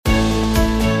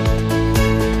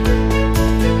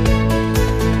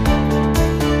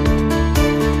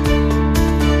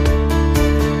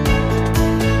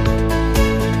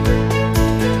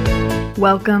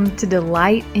Welcome to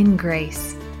Delight in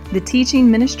Grace, the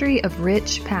teaching ministry of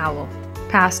Rich Powell,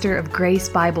 pastor of Grace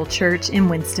Bible Church in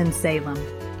Winston-Salem.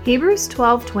 Hebrews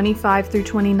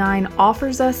 12:25-29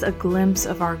 offers us a glimpse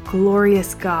of our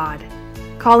glorious God,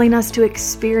 calling us to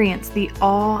experience the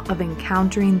awe of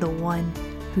encountering the one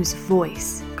whose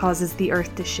voice causes the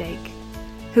earth to shake,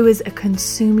 who is a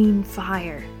consuming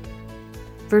fire.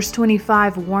 Verse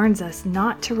 25 warns us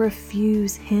not to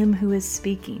refuse him who is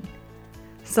speaking.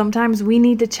 Sometimes we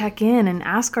need to check in and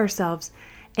ask ourselves,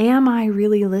 am I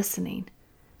really listening?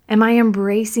 Am I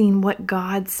embracing what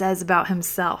God says about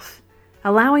himself,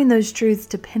 allowing those truths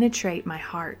to penetrate my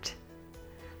heart?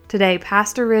 Today,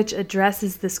 Pastor Rich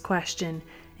addresses this question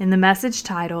in the message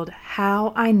titled,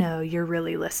 How I Know You're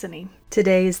Really Listening.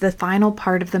 Today is the final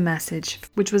part of the message,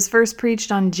 which was first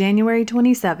preached on January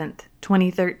 27th,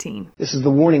 2013. This is the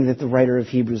warning that the writer of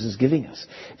Hebrews is giving us,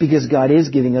 because God is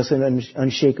giving us an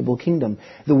unshakable kingdom.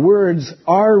 The words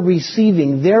are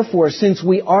receiving. Therefore, since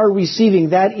we are receiving,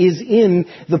 that is in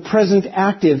the present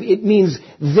active. It means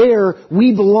there,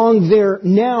 we belong there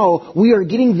now. We are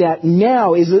getting that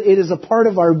now. It is a part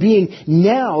of our being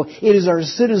now. It is our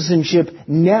citizenship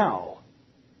now.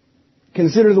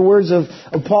 Consider the words of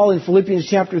Paul in Philippians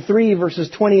chapter 3, verses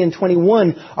 20 and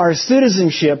 21. Our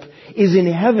citizenship is in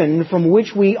heaven, from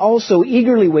which we also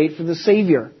eagerly wait for the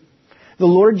Savior, the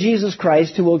Lord Jesus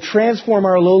Christ, who will transform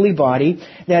our lowly body,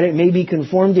 that it may be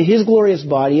conformed to His glorious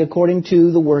body, according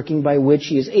to the working by which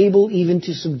He is able even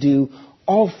to subdue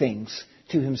all things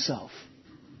to Himself.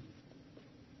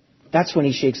 That's when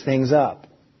He shakes things up.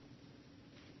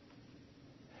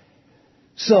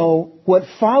 So, what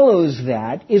follows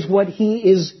that is what he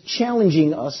is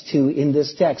challenging us to in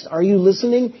this text. Are you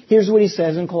listening? Here's what he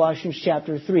says in Colossians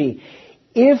chapter 3.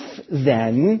 If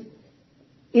then,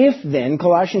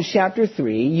 Colossians chapter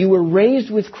 3, you were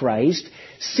raised with Christ,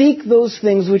 seek those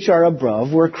things which are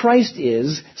above, where Christ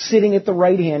is, sitting at the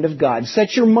right hand of God.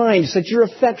 Set your mind, set your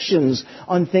affections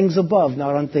on things above,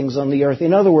 not on things on the earth.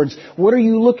 In other words, what are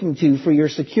you looking to for your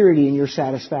security and your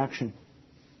satisfaction?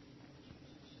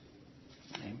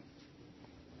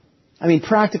 I mean,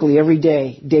 practically every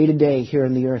day, day to day here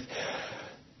on the earth.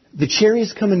 The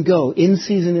cherries come and go, in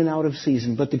season and out of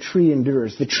season, but the tree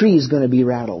endures. The tree is going to be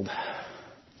rattled.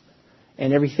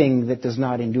 And everything that does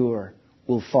not endure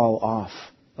will fall off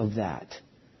of that.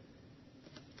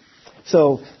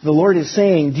 So the Lord is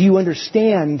saying, do you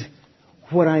understand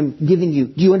what I'm giving you?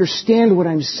 Do you understand what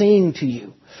I'm saying to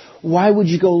you? Why would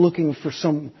you go looking for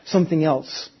something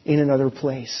else in another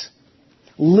place?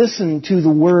 Listen to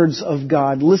the words of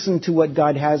God. Listen to what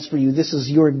God has for you. This is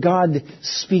your God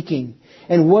speaking.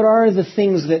 And what are the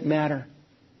things that matter?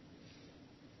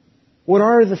 What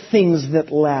are the things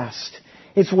that last?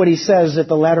 It's what he says at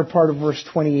the latter part of verse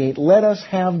 28. Let us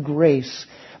have grace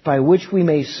by which we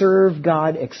may serve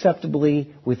God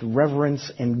acceptably with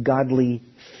reverence and godly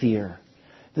fear.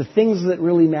 The things that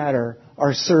really matter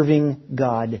are serving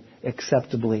God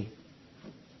acceptably.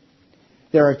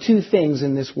 There are two things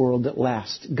in this world that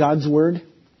last: God's Word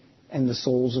and the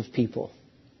souls of people.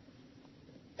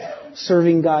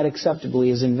 Serving God acceptably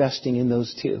is investing in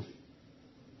those two.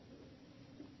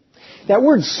 That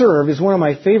word serve is one of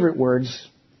my favorite words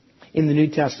in the New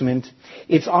Testament.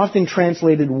 It's often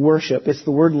translated worship. It's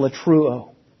the word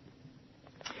latruo.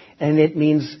 And it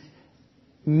means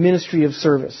ministry of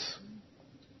service.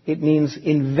 It means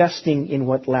investing in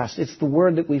what lasts. It's the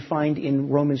word that we find in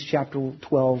Romans chapter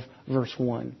 12, verse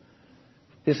 1.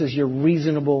 This is your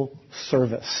reasonable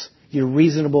service, your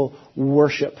reasonable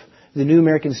worship. The New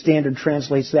American Standard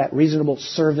translates that reasonable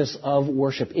service of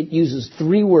worship. It uses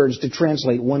three words to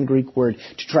translate one Greek word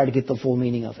to try to get the full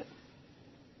meaning of it.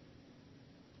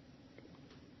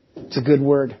 It's a good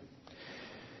word.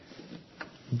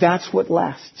 That's what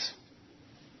lasts.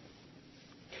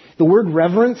 The word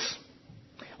reverence,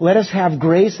 let us have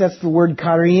grace, that's the word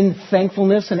karin,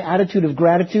 thankfulness, an attitude of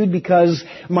gratitude, because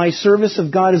my service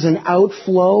of God is an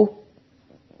outflow.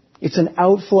 It's an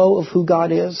outflow of who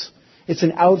God is. It's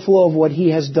an outflow of what He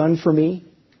has done for me.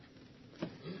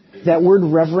 That word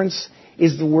reverence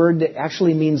is the word that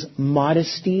actually means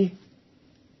modesty.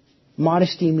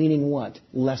 Modesty meaning what?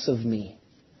 Less of me.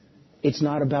 It's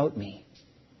not about me.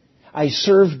 I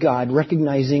serve God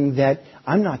recognizing that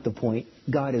I'm not the point,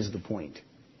 God is the point.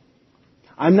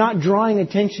 I'm not drawing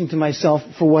attention to myself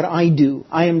for what I do.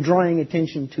 I am drawing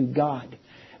attention to God,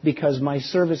 because my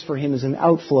service for Him is an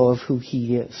outflow of who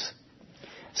He is.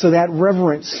 So that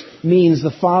reverence means the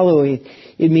following.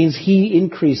 It means He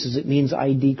increases. It means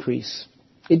I decrease.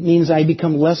 It means I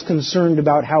become less concerned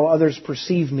about how others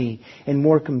perceive me and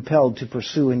more compelled to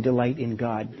pursue and delight in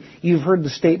God. You've heard the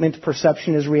statement,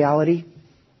 perception is reality.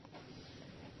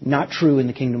 not true in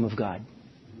the kingdom of God.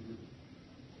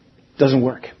 Doesn't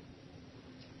work.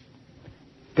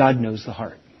 God knows the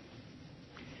heart.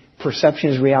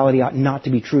 Perception as reality ought not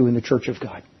to be true in the church of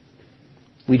God.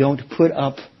 We don't put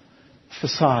up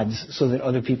facades so that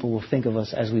other people will think of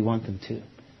us as we want them to.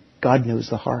 God knows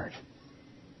the heart.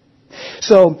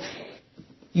 So,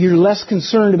 you're less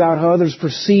concerned about how others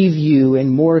perceive you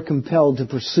and more compelled to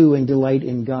pursue and delight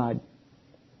in God.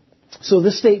 So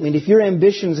this statement, if your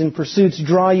ambitions and pursuits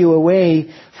draw you away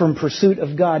from pursuit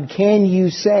of God, can you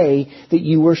say that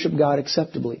you worship God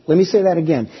acceptably? Let me say that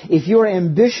again. If your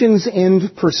ambitions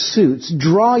and pursuits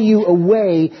draw you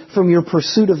away from your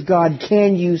pursuit of God,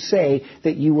 can you say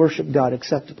that you worship God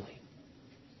acceptably?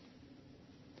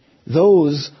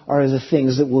 Those are the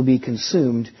things that will be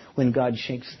consumed when God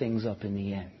shakes things up in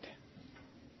the end.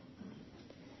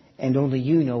 And only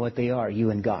you know what they are, you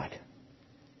and God.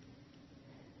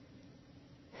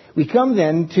 We come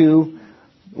then to,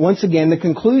 once again, the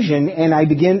conclusion, and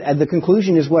the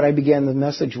conclusion is what I began the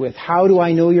message with. How do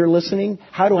I know you're listening?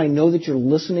 How do I know that you're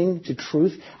listening to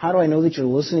truth? How do I know that you're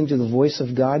listening to the voice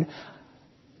of God?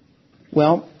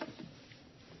 Well,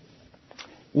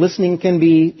 listening can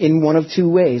be in one of two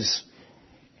ways.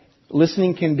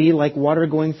 Listening can be like water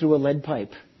going through a lead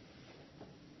pipe.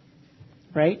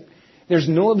 Right? There's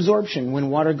no absorption when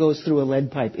water goes through a lead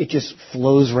pipe. It just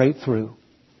flows right through.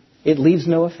 It leaves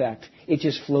no effect. It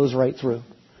just flows right through.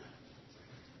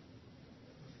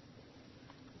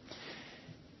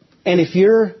 And if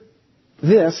you're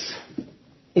this,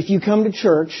 if you come to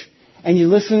church and you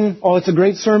listen, oh, it's a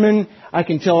great sermon. I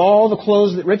can tell all the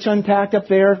clothes that Rich unpacked up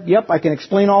there. Yep, I can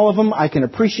explain all of them. I can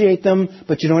appreciate them,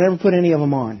 but you don't ever put any of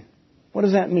them on. What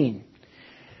does that mean?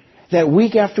 That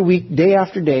week after week, day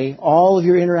after day, all of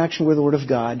your interaction with the Word of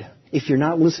God, if you're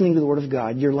not listening to the Word of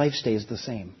God, your life stays the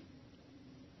same.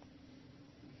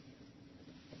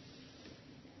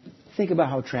 Think about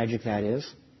how tragic that is.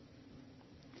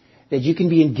 That you can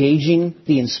be engaging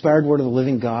the inspired Word of the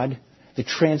living God, the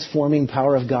transforming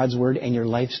power of God's Word, and your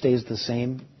life stays the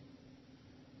same.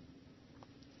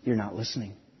 You're not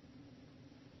listening.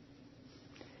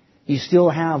 You still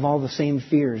have all the same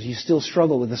fears. You still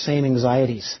struggle with the same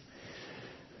anxieties.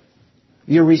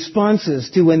 Your responses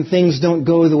to when things don't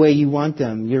go the way you want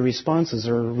them, your responses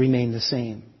remain the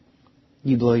same.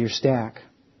 You blow your stack,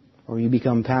 or you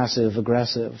become passive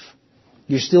aggressive.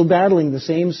 You're still battling the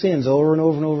same sins over and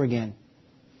over and over again.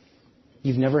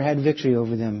 You've never had victory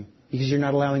over them because you're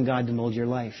not allowing God to mold your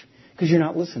life. Because you're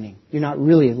not listening. You're not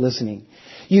really listening.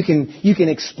 You can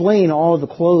explain all of the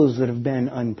clothes that have been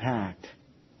unpacked,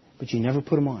 but you never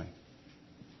put them on.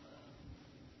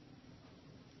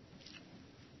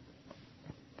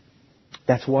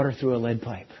 That's water through a lead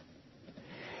pipe.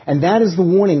 And that is the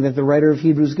warning that the writer of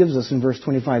Hebrews gives us in verse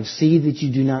 25. See that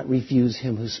you do not refuse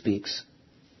him who speaks.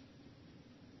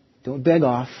 Don't beg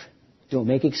off. Don't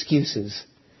make excuses.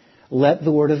 Let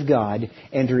the Word of God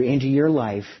enter into your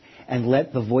life and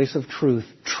let the voice of truth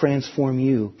transform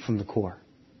you from the core.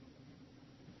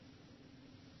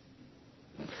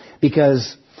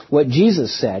 Because what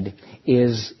Jesus said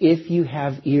is, if you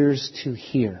have ears to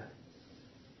hear,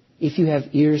 if you have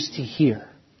ears to hear.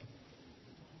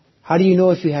 How do you know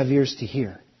if you have ears to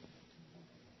hear?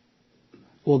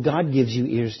 Well, God gives you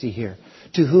ears to hear.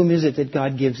 To whom is it that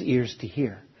God gives ears to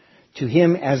hear? To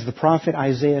him, as the prophet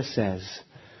Isaiah says,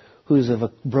 who is of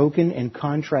a broken and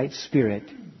contrite spirit,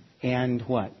 and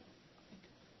what?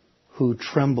 Who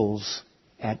trembles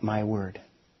at my word.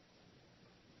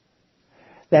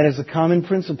 That is a common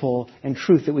principle and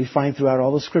truth that we find throughout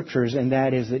all the Scriptures, and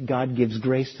that is that God gives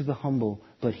grace to the humble,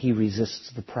 but He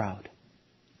resists the proud.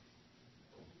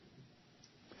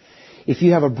 If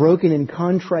you have a broken and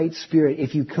contrite spirit,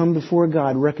 if you come before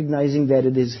God recognizing that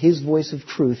it is His voice of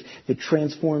truth that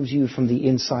transforms you from the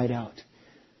inside out,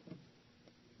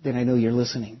 then I know you're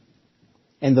listening.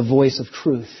 And the voice of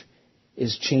truth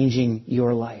is changing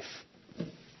your life.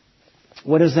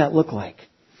 What does that look like?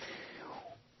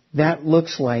 That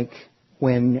looks like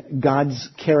when God's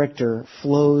character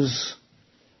flows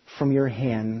from your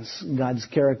hands, God's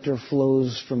character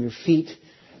flows from your feet,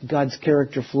 God's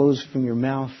character flows from your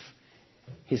mouth,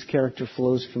 His character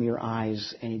flows from your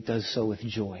eyes, and it does so with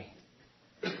joy.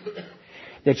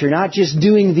 That you're not just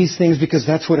doing these things because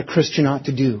that's what a Christian ought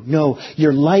to do. No,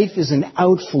 your life is an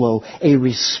outflow, a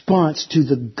response to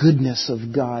the goodness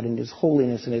of God and His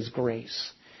holiness and His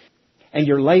grace. And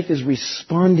your life is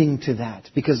responding to that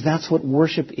because that's what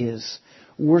worship is.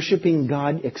 Worshiping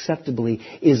God acceptably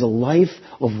is a life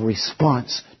of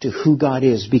response to who God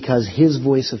is because His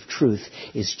voice of truth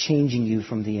is changing you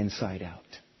from the inside out.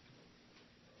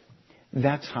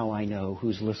 That's how I know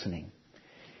who's listening.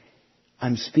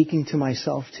 I'm speaking to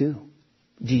myself too.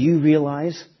 Do you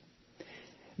realize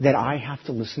that I have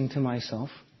to listen to myself?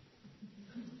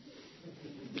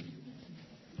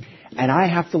 And I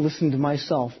have to listen to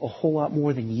myself a whole lot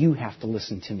more than you have to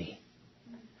listen to me.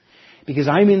 Because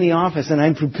I'm in the office and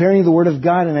I'm preparing the Word of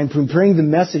God and I'm preparing the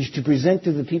message to present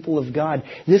to the people of God.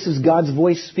 This is God's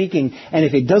voice speaking. And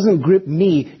if it doesn't grip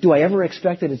me, do I ever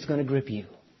expect that it's going to grip you?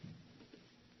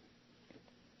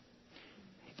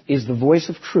 Is the voice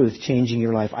of truth changing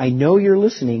your life? I know you're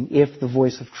listening if the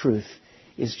voice of truth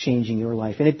is changing your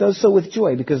life. And it does so with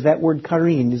joy, because that word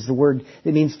charin is the word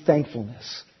that means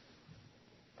thankfulness.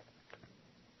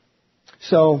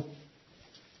 So,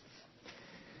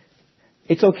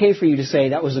 it's okay for you to say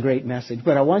that was a great message,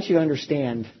 but I want you to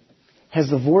understand, has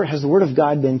the Word of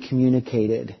God been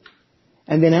communicated?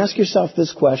 And then ask yourself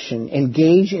this question,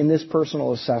 engage in this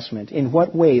personal assessment. In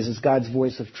what ways is God's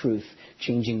voice of truth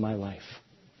changing my life?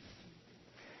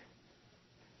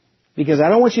 Because I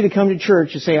don't want you to come to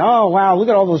church and say, oh, wow, look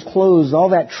at all those clothes, all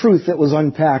that truth that was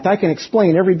unpacked. I can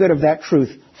explain every bit of that truth.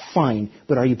 Fine,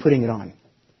 but are you putting it on?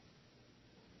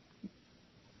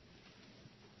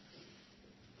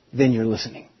 Then you're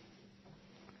listening.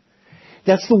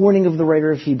 That's the warning of the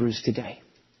writer of Hebrews today.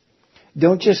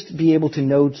 Don't just be able to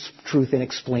know truth and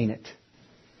explain it.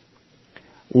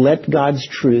 Let God's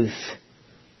truth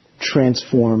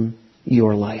transform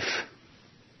your life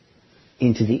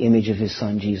into the image of His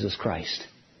Son, Jesus Christ.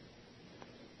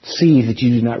 See that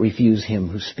you do not refuse Him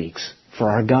who speaks. For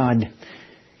our God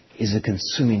is a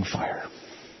consuming fire.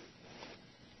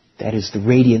 That is the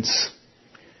radiance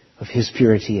of His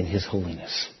purity and His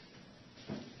holiness.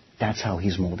 That's how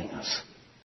He's molding us.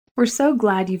 We're so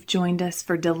glad you've joined us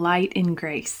for Delight in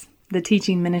Grace, the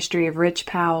teaching ministry of Rich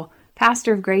Powell,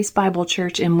 pastor of Grace Bible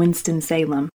Church in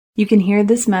Winston-Salem. You can hear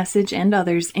this message and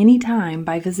others anytime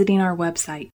by visiting our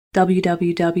website,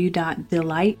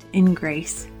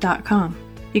 www.delightingrace.com.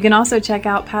 You can also check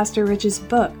out Pastor Rich's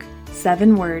book,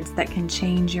 7 Words That Can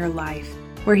Change Your Life,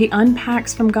 where he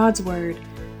unpacks from God's Word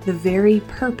the very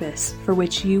purpose for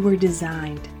which you were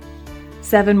designed.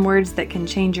 7 Words That Can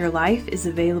Change Your Life is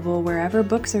available wherever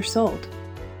books are sold.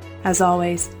 As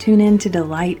always, tune in to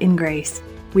Delight in Grace,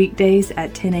 weekdays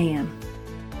at 10 a.m.